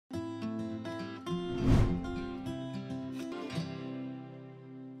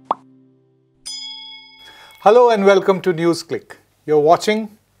Hello and welcome to NewsClick. You're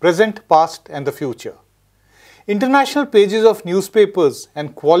watching Present, Past and the Future. International pages of newspapers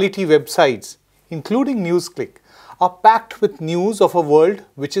and quality websites, including NewsClick, are packed with news of a world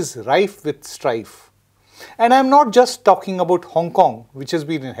which is rife with strife. And I'm not just talking about Hong Kong, which has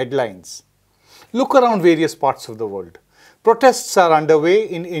been in headlines. Look around various parts of the world. Protests are underway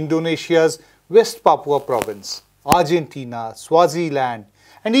in Indonesia's West Papua province, Argentina, Swaziland,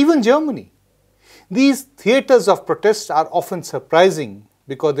 and even Germany. These theatres of protests are often surprising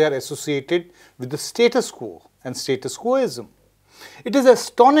because they are associated with the status quo and status quoism. It is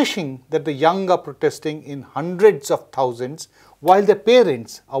astonishing that the young are protesting in hundreds of thousands while their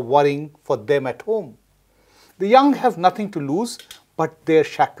parents are worrying for them at home. The young have nothing to lose but their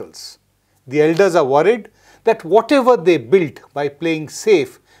shackles. The elders are worried that whatever they built by playing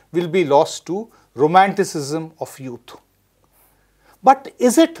safe will be lost to romanticism of youth. But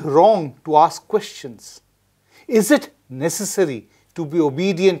is it wrong to ask questions? Is it necessary to be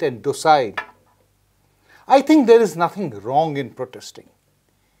obedient and docile? I think there is nothing wrong in protesting.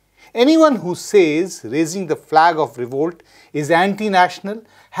 Anyone who says raising the flag of revolt is anti-national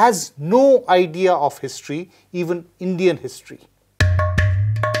has no idea of history, even Indian history.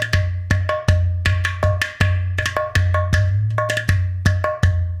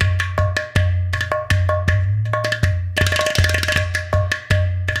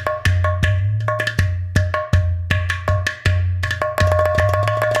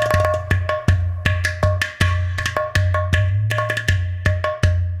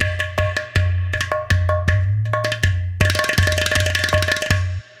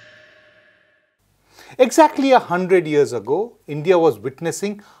 Exactly 100 years ago, India was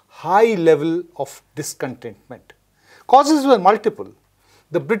witnessing high level of discontentment. Causes were multiple.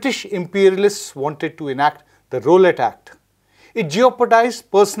 The British imperialists wanted to enact the Rowlatt Act. It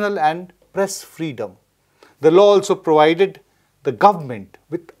jeopardized personal and press freedom. The law also provided the government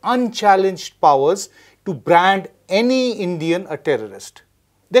with unchallenged powers to brand any Indian a terrorist.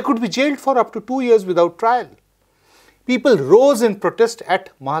 They could be jailed for up to 2 years without trial. People rose in protest at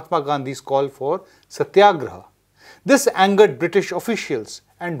Mahatma Gandhi's call for satyagraha. This angered British officials,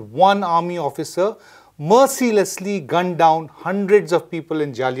 and one army officer mercilessly gunned down hundreds of people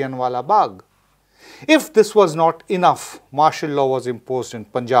in Jallianwala Bagh. If this was not enough, martial law was imposed in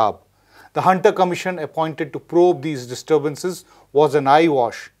Punjab. The Hunter Commission appointed to probe these disturbances was an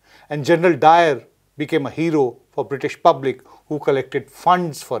eyewash, and General Dyer became a hero for British public who collected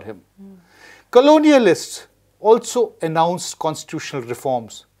funds for him. Colonialists also announced constitutional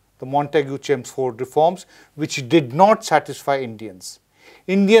reforms, the Montagu-Chelmsford reforms, which did not satisfy Indians.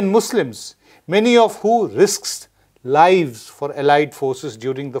 Indian Muslims, many of who risked lives for Allied forces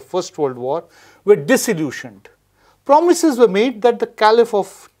during the First World War, were disillusioned. Promises were made that the Caliph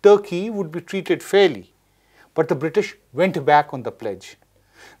of Turkey would be treated fairly, but the British went back on the pledge.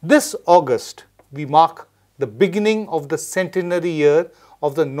 This August, we mark the beginning of the centenary year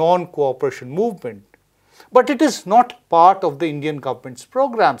of the non-cooperation movement. But it is not part of the Indian government's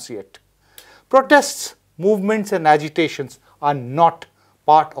programs yet. Protests, movements and agitations are not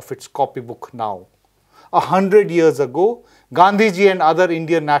part of its copybook now. 100 years ago, Gandhiji and other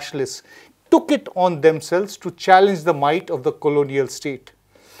Indian nationalists took it on themselves to challenge the might of the colonial state.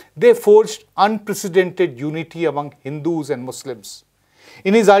 They forged unprecedented unity among Hindus and Muslims.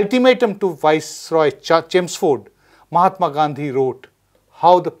 In his ultimatum to Viceroy Chelmsford, Mahatma Gandhi wrote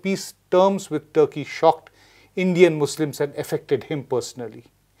how the peace terms with Turkey shocked Indian Muslims and affected him personally.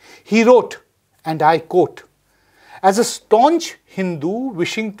 He wrote, and I quote, "As a staunch Hindu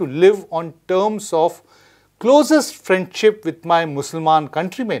wishing to live on terms of closest friendship with my Musliman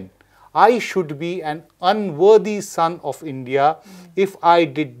countrymen, I should be an unworthy son of India if I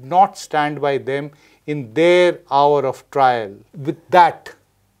did not stand by them in their hour of trial." With that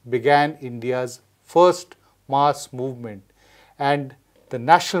began India's first mass movement, and the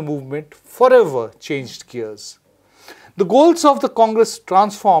national movement forever changed gears. The goals of the Congress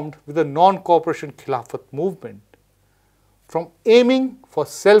transformed with the non-cooperation Khilafat movement. From aiming for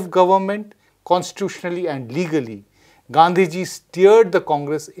self-government constitutionally and legally, Gandhiji steered the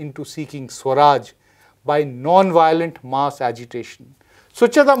Congress into seeking Swaraj by non-violent mass agitation.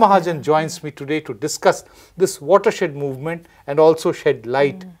 Sucheta Mahajan joins me today to discuss this watershed movement and also shed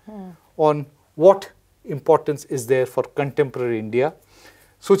light on what importance is there for contemporary India.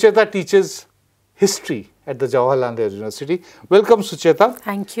 Sucheta teaches history at the Jawaharlal Nehru University. Welcome, Sucheta.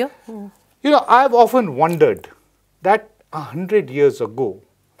 Thank you. You know, I've often wondered that 100 years ago,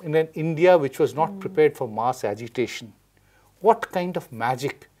 in an India which was not prepared for mass agitation, what kind of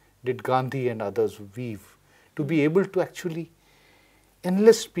magic did Gandhi and others weave to be able to actually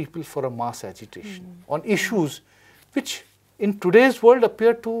enlist people for a mass agitation on issues which in today's world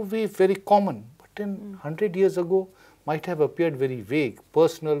appear to be very common, but in 100 years ago might have appeared very vague.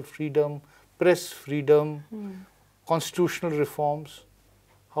 Personal freedom, press freedom, constitutional reforms.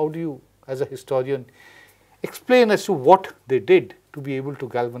 How do you, as a historian, explain as to what they did to be able to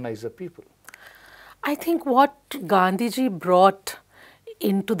galvanize the people? I think what Gandhiji brought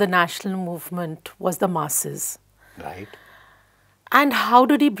into the national movement was the masses. Right. And how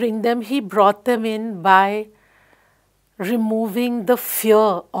did he bring them? He brought them in by removing the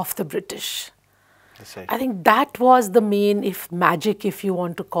fear of the British. That's right. I think that was the main magic, if you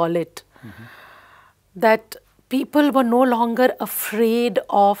want to call it, that people were no longer afraid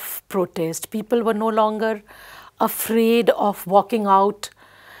of protest. People were no longer afraid of walking out.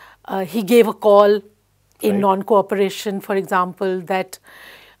 He gave a call in non-cooperation, for example, that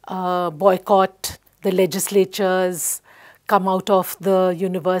boycott the legislatures, come out of the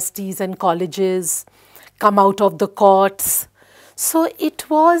universities and colleges, come out of the courts. So it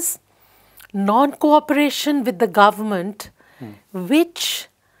was non-cooperation with the government, which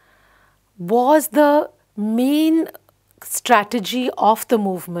was the main strategy of the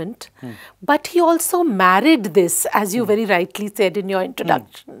movement. But he also married this, as you very rightly said in your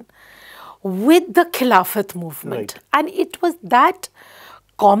introduction, with the Khilafat movement. Right. And it was that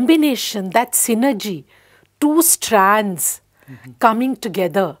combination, that synergy, two strands coming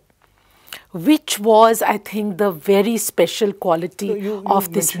together, which was, I think, the very special quality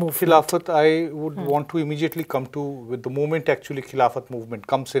of this movement. Khilafat, I would want to immediately come to with the moment actually Khilafat movement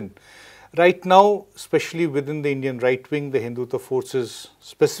comes in. Right now, especially within the Indian right wing, the Hindutva forces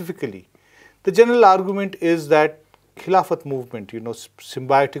specifically, the general argument is that Khilafat movement,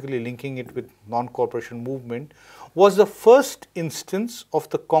 symbiotically linking it with non-cooperation movement, was the first instance of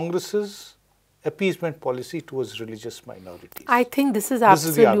the Congress's appeasement policy towards religious minorities. I think this is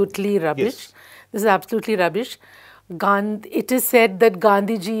absolutely rubbish. Yes. This is absolutely rubbish. It is said that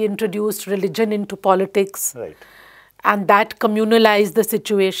Gandhiji introduced religion into politics. Right. And that communalized the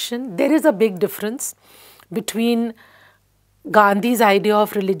situation. There is a big difference between Gandhi's idea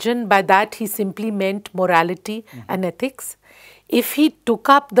of religion. By that, he simply meant morality and ethics. If he took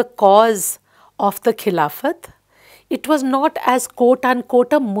up the cause of the Khilafat, it was not as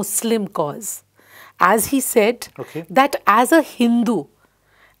quote-unquote a Muslim cause. As he said, that as a Hindu,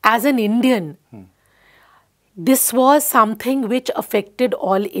 as an Indian, this was something which affected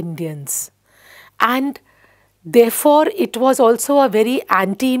all Indians. And therefore, it was also a very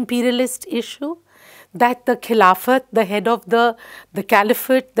anti-imperialist issue that the Khilafat, the head of the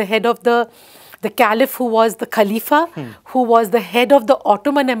Caliphate, the head of the Caliph who was the Khalifa, who was the head of the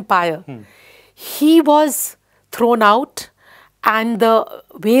Ottoman Empire, he was thrown out, and the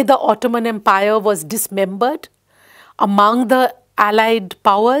way the Ottoman Empire was dismembered among the allied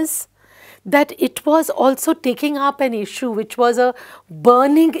powers, that it was also taking up an issue which was a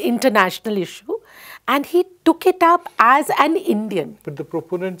burning international issue, and he took it up as an Indian. But the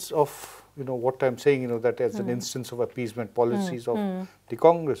proponents of what I'm saying, that as an instance of appeasement policies of the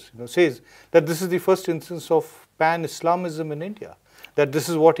Congress, says that this is the first instance of pan-Islamism in India, that this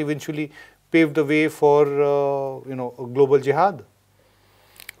is what eventually paved the way for, a global jihad.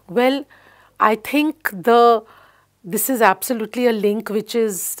 Well, I think this is absolutely a link which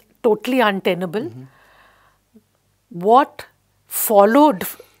is totally untenable. What followed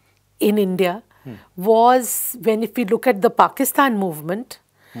in India was, if we look at the Pakistan movement,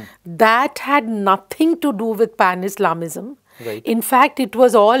 that had nothing to do with pan-Islamism. Right. In fact, it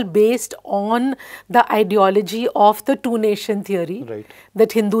was all based on the ideology of the two-nation theory,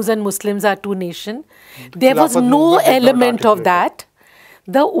 that Hindus and Muslims are two nations. There was no element of that.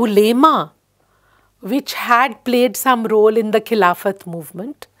 The ulema, which had played some role in the Khilafat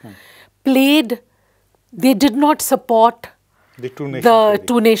movement, they did not support the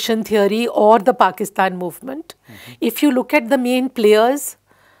two-nation theory or the Pakistan movement. If you look at the main players,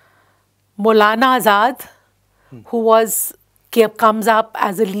 Maulana Azad, who comes up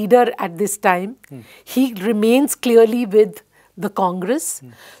as a leader at this time, he remains clearly with the Congress.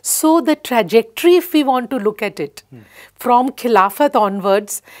 So the trajectory, if we want to look at it, from Khilafat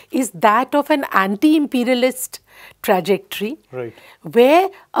onwards, is that of an anti-imperialist trajectory, where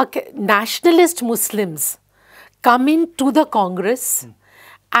nationalist Muslims come into the Congress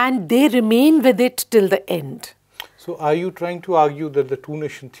and they remain with it till the end. So are you trying to argue that the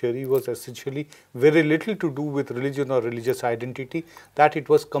two-nation theory was essentially very little to do with religion or religious identity, that it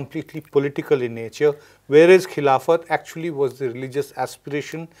was completely political in nature, whereas Khilafat actually was the religious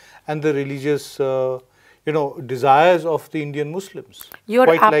aspiration and the religious, desires of the Indian Muslims.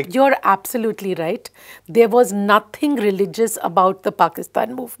 You're absolutely right. There was nothing religious about the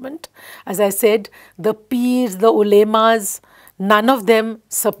Pakistan movement. As I said, the peers, the ulemas, none of them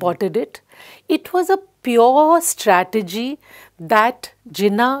supported it. It was a pure strategy that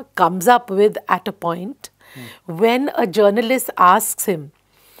Jinnah comes up with at a point when a journalist asks him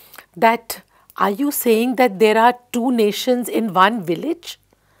that, are you saying that there are two nations in one village?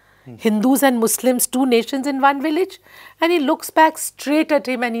 Hindus and Muslims, two nations in one village? And he looks back straight at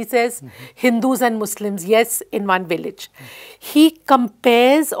him and he says, Hindus and Muslims, yes, in one village. He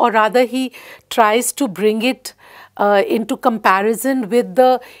compares, or rather he tries to bring it into comparison with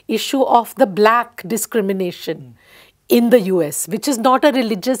the issue of the black discrimination in the US, which is not a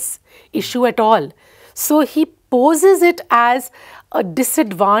religious issue at all. So he poses it as a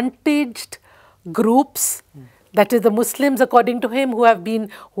disadvantaged groups, that is the Muslims, according to him, who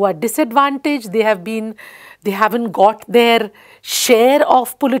are disadvantaged. They haven't got their share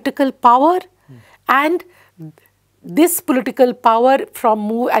of political power, and this political power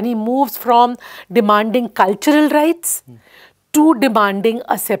and he moves from demanding cultural rights to demanding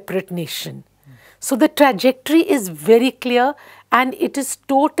a separate nation. So the trajectory is very clear, and it is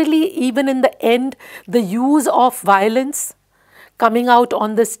totally, even in the end, the use of violence, coming out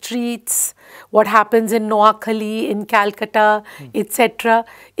on the streets, what happens in Noakhali, in Calcutta, etc.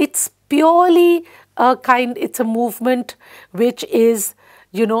 It's purely it's a movement which is,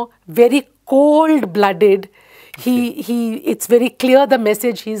 very cold-blooded. It's very clear the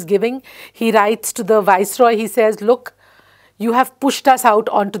message he's giving. He writes to the Viceroy, he says, look, you have pushed us out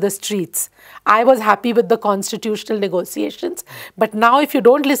onto the streets. I was happy with the constitutional negotiations, but now if you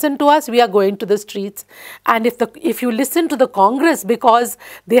don't listen to us, we are going to the streets. And if you listen to the Congress because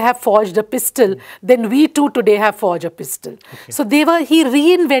they have forged a pistol, then we too today have forged a pistol. Okay. So he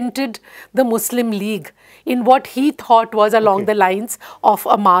reinvented the Muslim League in what he thought was along the lines of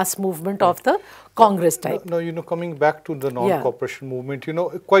a mass movement of the Congress type. Now, coming back to the non-cooperation movement,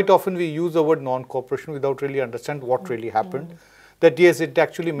 quite often we use the word non-cooperation without really understand what really happened. That yes, it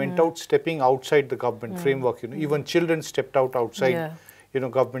actually meant stepping outside the government framework. Even children stepped outside,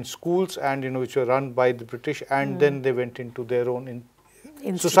 government schools, and which were run by the British, and then they went into their own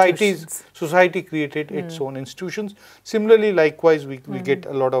Society created its own institutions. Similarly, likewise, we get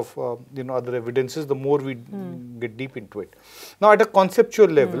a lot of other evidences the more we get deep into it. Now, at a conceptual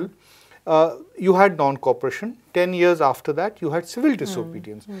level, you had non-cooperation. 10 years after that, you had civil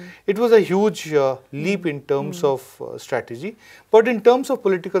disobedience. It was a huge leap in terms of strategy. But in terms of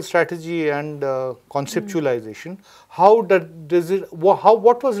political strategy and conceptualization,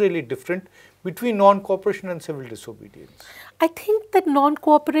 what was really different between non-cooperation and civil disobedience? I think that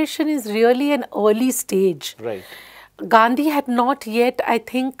non-cooperation is really an early stage. Right. Gandhi had not yet, I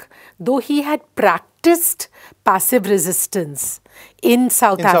think, though he had practiced passive resistance in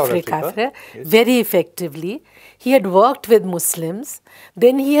South Africa very effectively. He had worked with Muslims.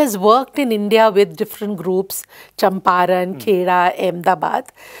 Then he has worked in India with different groups, Champaran, Kheda,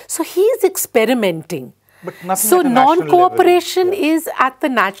 Ahmedabad. So he is experimenting. So non-cooperation is at the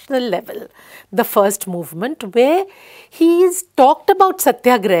national level, the first movement, where he's talked about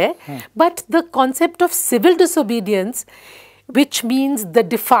satyagraha, but the concept of civil disobedience, which means the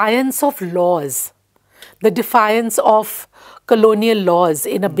defiance of laws, the defiance of colonial laws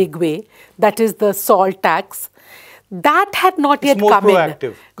in a big way, that is the salt tax, that had not yet come in. It's more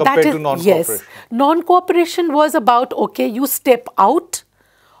proactive compared to non-cooperation. Yes, non-cooperation was about, okay, you step out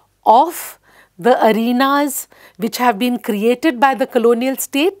of the arenas which have been created by the colonial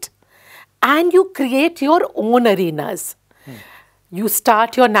state, and you create your own arenas. You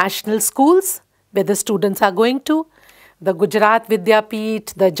start your national schools where the students are going to, the Gujarat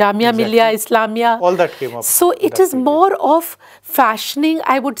Vidyapeeth, the Jamia Millia Islamia. All that came up. So it is more of fashioning,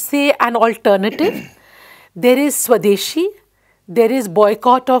 I would say, an alternative. There is Swadeshi, there is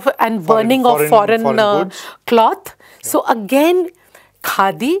boycott of and burning of foreign cloth. Yeah. So again,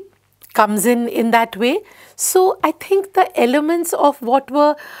 Khadi comes in that way. So I think the elements of what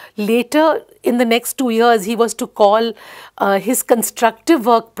were later in the next 2 years, he was to call his constructive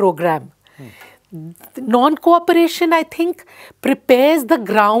work program. Non-cooperation, I think, prepares the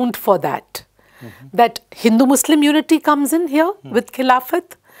ground for that. That Hindu-Muslim unity comes in here with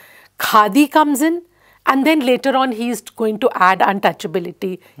Khilafat, Khadi comes in, and then later on he is going to add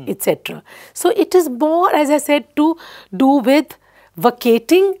untouchability, etc. So it is more, as I said, to do with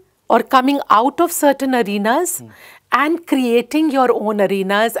vacating or coming out of certain arenas and creating your own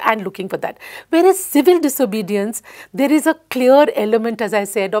arenas and looking for that. Whereas civil disobedience, there is a clear element, as I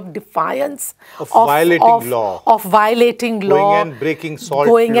said, of defiance. Of violating law. Of violating law. Going and breaking salt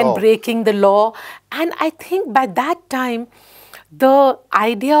Going law. and breaking the law. And I think by that time, the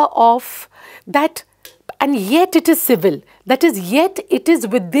idea of that, and yet it is civil, that is, yet it is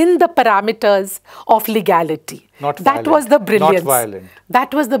within the parameters of legality. Not that violent. was the brilliance. Not violent.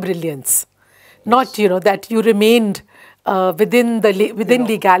 That was the brilliance. Not, that you remained within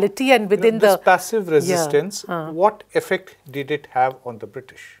legality and within this passive resistance, Yeah. what effect did it have on the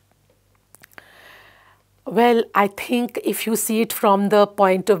British? Well, I think if you see it from the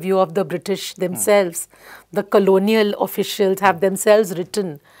point of view of the British themselves, the colonial officials have themselves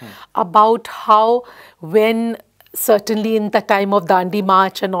written about how, when certainly in the time of Dandi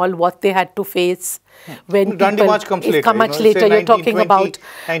March and all, what they had to face. When Dandi March comes later. Come much later, you're talking about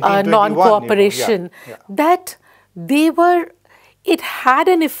non-cooperation. That they were, it had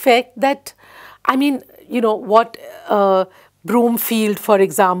an effect that, I mean, what Broomfield, for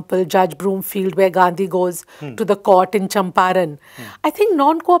example, Judge Broomfield, where Gandhi goes to the court in Champaran. I think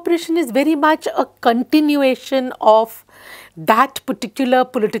non-cooperation is very much a continuation of that particular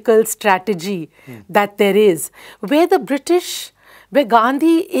political strategy that there is, where the British, where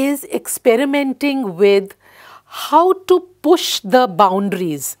Gandhi is experimenting with how to push the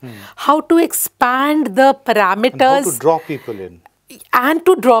boundaries, how to expand the parameters. And how to draw people in. And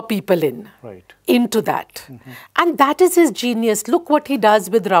to draw people in, right, into that. And that is his genius. Look what he does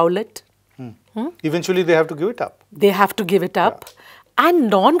with Rowlatt. Eventually they have to give it up. They have to give it up. Yeah. And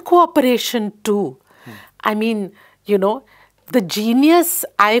non-cooperation too. I mean, the genius,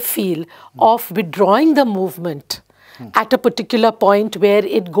 I feel, of withdrawing the movement at a particular point where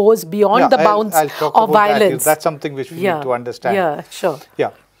it goes beyond the bounds of violence. That's something which we need to understand. Yeah, sure.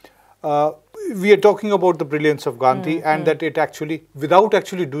 Yeah. We are talking about the brilliance of Gandhi and that it actually, without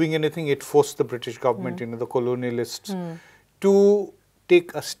actually doing anything, it forced the British government, the colonialists, to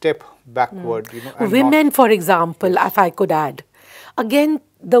take a step backward. Women, for example, if I could add, again,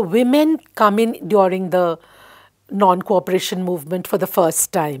 the women come in during the non-cooperation movement for the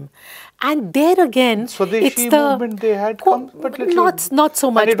first time. And there again, Swadeshi it's the movement they had come, but not so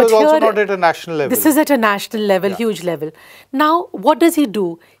much. And it but was also here, not at a national level. This is at a national level, huge level. Now, what does he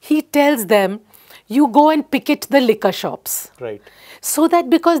do? He tells them, you go and picket the liquor shops. Right. So that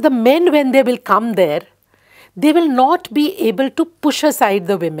because the men, when they will come there, they will not be able to push aside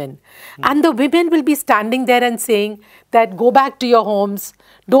the women. And the women will be standing there and saying that go back to your homes,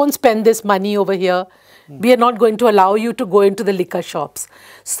 don't spend this money over here. We are not going to allow you to go into the liquor shops.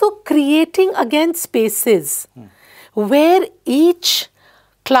 So creating again spaces where each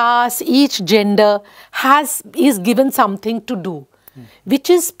class, each gender is given something to do, which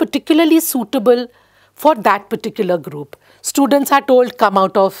is particularly suitable for that particular group. Students are told come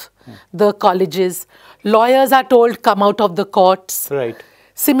out of the colleges. Lawyers are told come out of the courts. Right.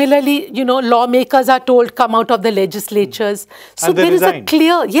 Similarly, lawmakers are told come out of the legislatures. So there is a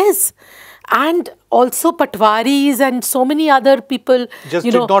clear, yes. And also Patwaris and so many other people just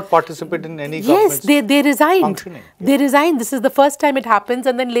did not participate in any government. Yes, they resigned. They resigned. This is the first time it happens,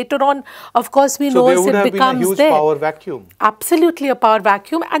 and then later on, of course, we know it becomes there. So there would have been a huge power vacuum. Absolutely a power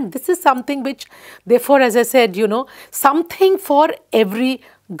vacuum, and this is something which, therefore, as I said, something for every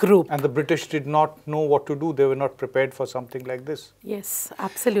group. And the British did not know what to do. They were not prepared for something like this. Yes,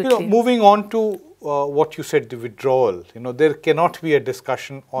 absolutely. Moving on to what you said, the withdrawal. There cannot be a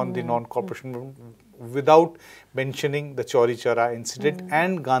discussion on the non-cooperation without mentioning the Chauri Chaura incident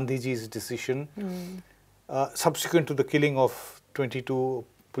and Gandhiji's decision subsequent to the killing of 22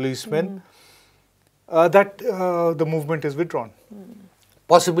 policemen that the movement is withdrawn.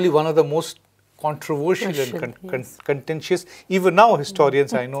 Possibly one of the most controversial and contentious. Even now,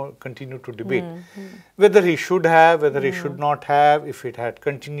 historians I know continue to debate whether he should have, whether he should not have. If it had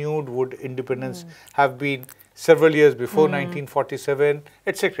continued, would independence have been several years before 1947,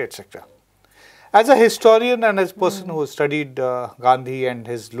 etc., etc. As a historian and as a person who has studied Gandhi and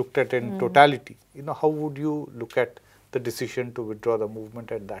has looked at it in totality, how would you look at the decision to withdraw the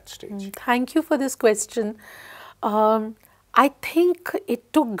movement at that stage? Thank you for this question. I think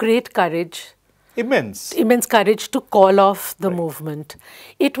it took great courage. Immense courage to call off the movement.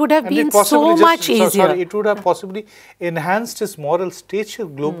 It would have been so much easier. It would have possibly enhanced his moral stature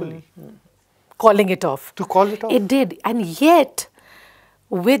globally. Calling it off. To call it off. It did. And yet,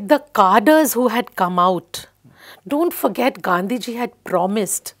 with the cadres who had come out, don't forget Gandhiji had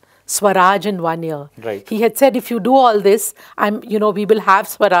promised Swaraj in 1 year. Right. He had said, if you do all this, we will have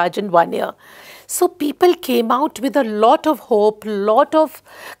Swaraj in 1 year. So people came out with a lot of hope, lot of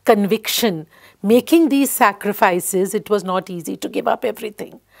conviction. making these sacrifices. It was not easy to give up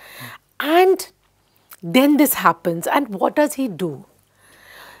everything. And then this happens. And what does he do?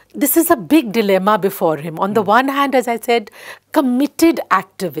 This is a big dilemma before him. On the one hand, as I said, committed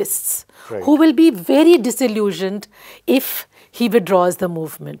activists who will be very disillusioned if he withdraws the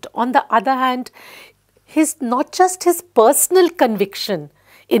movement. On the other hand, not just his personal conviction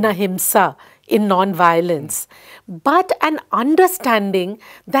in ahimsa, in non-violence, but an understanding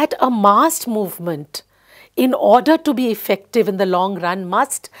that a mass movement, in order to be effective in the long run,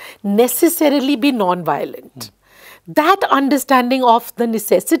 must necessarily be non-violent. That understanding of the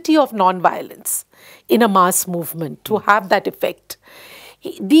necessity of non-violence in a mass movement to have that effect,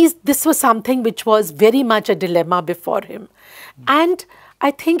 this was something which was very much a dilemma before him. And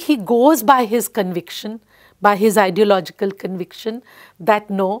I think he goes by his conviction, by his ideological conviction, that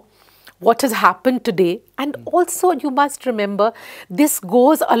no, what has happened today, and also you must remember, this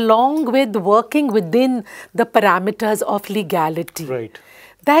goes along with working within the parameters of legality. Right.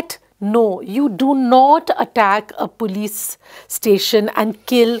 That no, you do not attack a police station and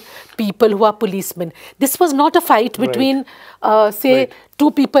kill people who are policemen. This was not a fight between, say, two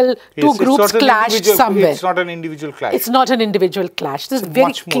people, two groups clashed somewhere. It's not an individual clash. It's not an individual clash. This is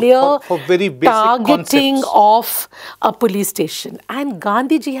very clear for very basic targeting concepts of a police station. And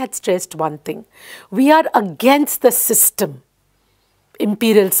Gandhiji had stressed one thing. We are against the system.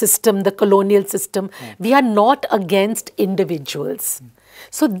 Imperial system, the colonial system. We are not against individuals.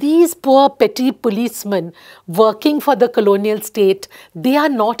 So these poor petty policemen working for the colonial state, they are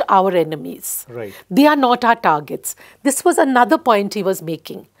not our enemies. Right. They are not our targets. This was another point he was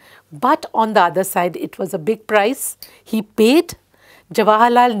making. But on the other side, it was a big price. He paid.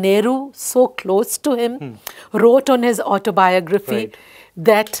 Jawaharlal Nehru, so close to him, wrote on his autobiography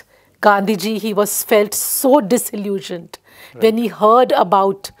that Gandhiji, he felt so disillusioned when he heard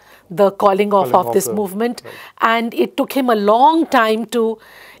about the calling off of this movement. And it took him a long time to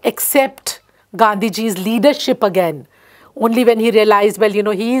accept Gandhiji's leadership again. Only when he realized, well,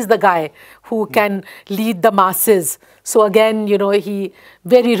 he is the guy who can lead the masses. So again, he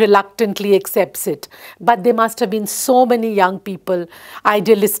very reluctantly accepts it. But there must have been so many young people,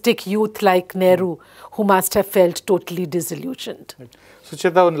 idealistic youth like Nehru, who must have felt totally disillusioned.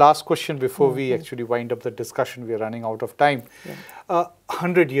 Sucheta, one last question before we actually wind up the discussion. We are running out of time.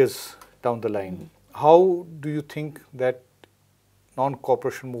 100 years down the line, how do you think that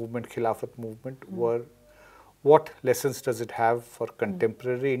non-cooperation movement, Khilafat movement what lessons does it have for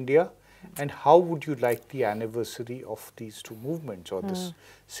contemporary India, and how would you like the anniversary of these two movements, or this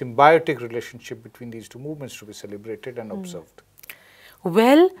symbiotic relationship between these two movements, to be celebrated and observed?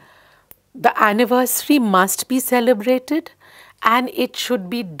 Well, the anniversary must be celebrated, and it should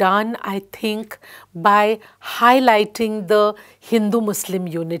be done, I think, by highlighting the Hindu-Muslim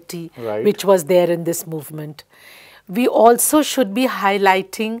unity which was there in this movement. We also should be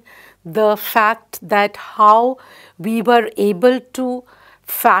highlighting the fact that how we were able to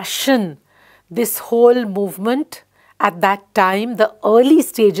fashion this whole movement at that time, the early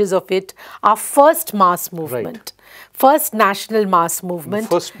stages of it, our first mass movement. First national mass movement. The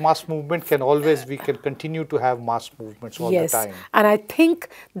first mass movement we can continue to have mass movements all the time. And I think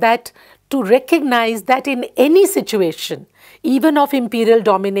that to recognize that in any situation, even of imperial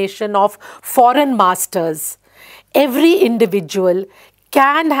domination, of foreign masters, every individual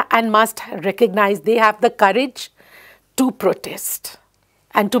can and must recognize they have the courage to protest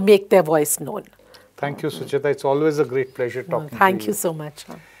and to make their voice known. Thank you, Sucheta. It's always a great pleasure talking to you. Thank you so much.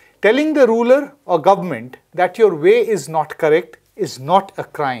 Telling the ruler or government that your way is not correct is not a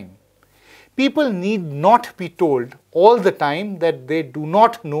crime. People need not be told all the time that they do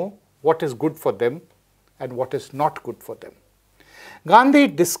not know what is good for them and what is not good for them. Gandhi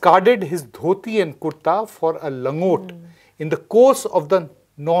discarded his dhoti and kurta for a langot in the course of the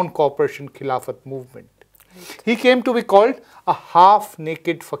non-cooperation Khilafat movement. He came to be called a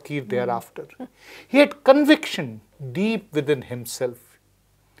half-naked fakir thereafter. He had conviction deep within himself.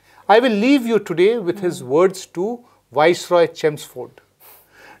 I will leave you today with his words to Viceroy Chelmsford.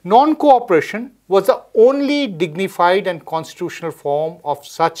 Non-cooperation was the only dignified and constitutional form of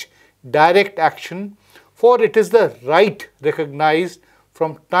such direct action, for it is the right recognized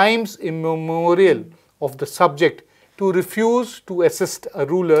from times immemorial of the subject to refuse to assist a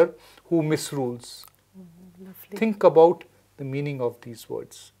ruler who misrules. Think about the meaning of these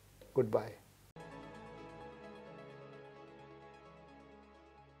words. Goodbye.